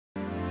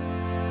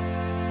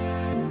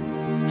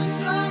The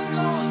sun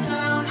goes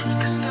down,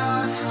 the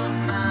stars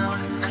come out,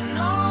 and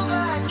all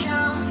that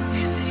counts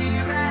is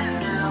here and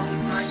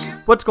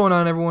now. What's going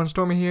on, everyone?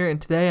 Stormy here,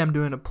 and today I'm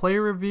doing a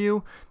player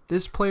review.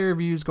 This player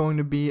review is going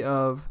to be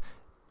of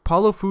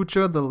Paulo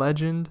Futre, the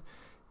legend.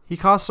 He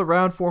costs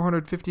around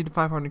 450 to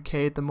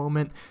 500k at the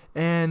moment,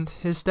 and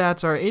his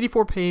stats are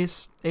 84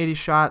 pace, 80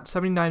 shot,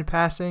 79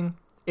 passing,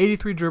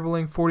 83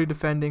 dribbling, 40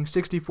 defending,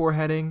 64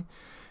 heading,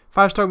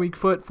 5-star weak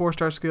foot,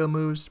 4-star skill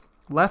moves,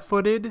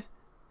 left-footed,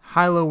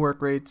 high-low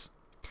work rates.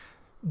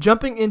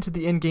 Jumping into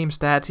the in-game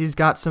stats, he's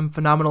got some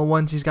phenomenal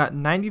ones. He's got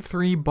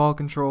 93 ball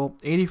control,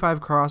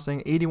 85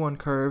 crossing, 81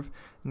 curve,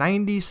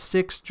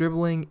 96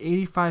 dribbling,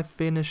 85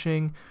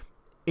 finishing,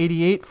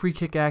 88 free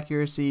kick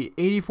accuracy,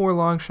 84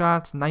 long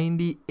shots,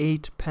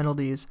 98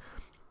 penalties,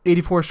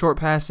 84 short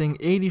passing,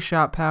 80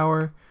 shot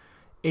power,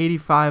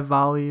 85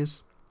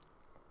 volleys.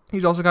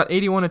 He's also got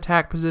 81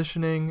 attack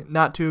positioning,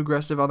 not too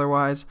aggressive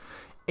otherwise,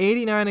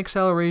 89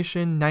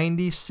 acceleration,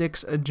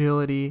 96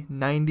 agility,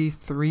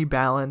 93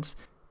 balance,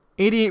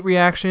 88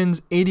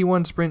 reactions,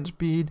 81 sprint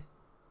speed,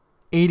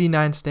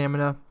 89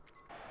 stamina.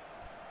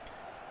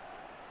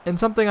 And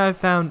something I've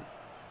found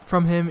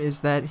from him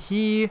is that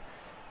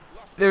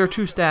there are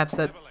two stats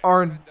that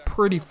are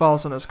pretty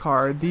false on his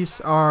card.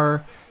 These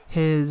are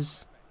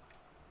his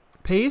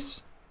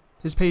pace.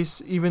 His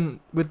pace, even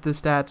with the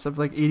stats of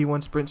like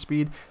 81 sprint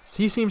speed,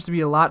 he seems to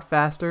be a lot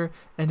faster,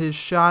 and his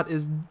shot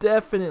is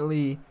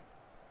definitely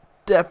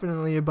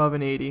above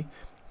an 80.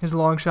 His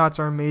long shots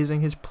are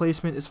amazing. His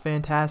placement is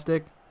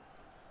fantastic.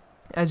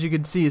 As you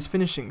can see, his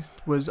finishing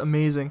was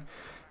amazing,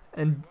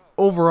 and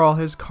overall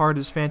his card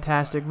is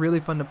fantastic, really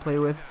fun to play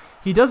with.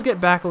 He does get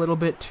back a little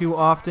bit too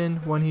often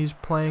when he's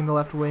playing the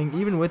left wing.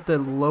 Even with the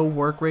low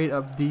work rate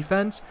of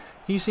defense,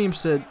 he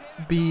seems to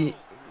be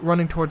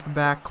running towards the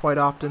back quite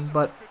often,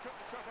 but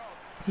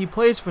he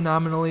plays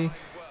phenomenally.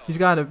 He's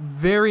got a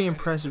very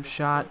impressive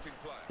shot.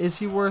 Is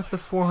he worth the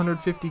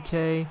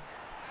 450k?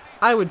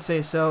 I would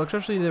say so,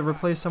 especially to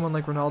replace someone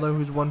like Ronaldo,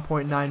 who's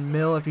 1.9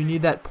 mil. If you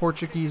need that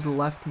Portuguese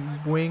left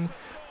wing,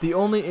 the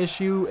only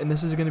issue, and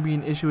this is going to be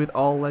an issue with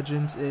all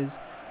legends, is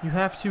you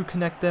have to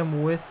connect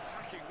them with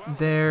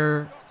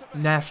their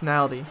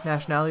nationality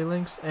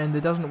links, and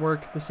it doesn't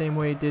work the same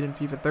way it did in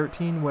FIFA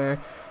 13,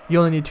 where you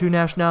only need 2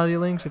 nationality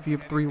links. If you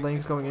have 3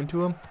 links going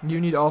into them, you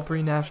need all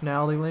 3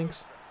 nationality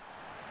links.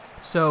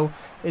 So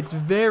it's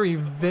very,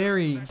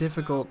 very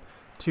difficult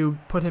to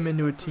put him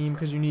into a team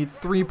because you need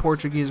 3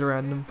 Portuguese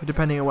around him,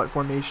 depending on what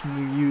formation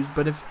you use.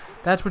 But if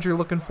that's what you're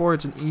looking for,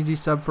 it's an easy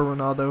sub for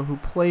Ronaldo, who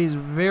plays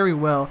very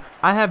well.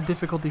 I have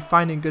difficulty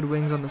finding good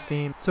wings on this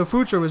game, so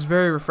Futre was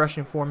very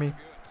refreshing for me.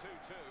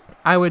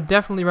 I would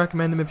definitely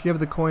recommend him. If you have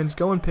the coins,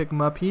 go and pick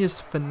him up. He is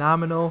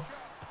phenomenal.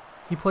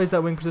 He plays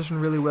that wing position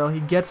really well. He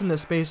gets into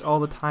space all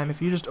the time.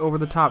 If you just over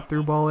the top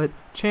through ball it,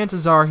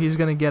 chances are he's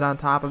going to get on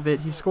top of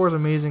it. He scores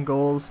amazing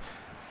goals,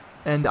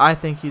 and I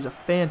think he's a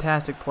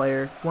fantastic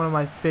player. One of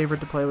my favorite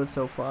to play with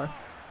so far.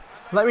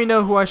 Let me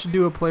know who I should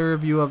do a player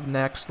review of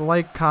next.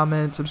 Like,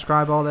 comment,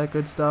 subscribe, all that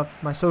good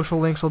stuff. My social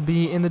links will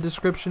be in the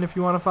description if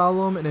you want to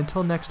follow them. And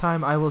until next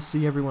time, I will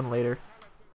see everyone later.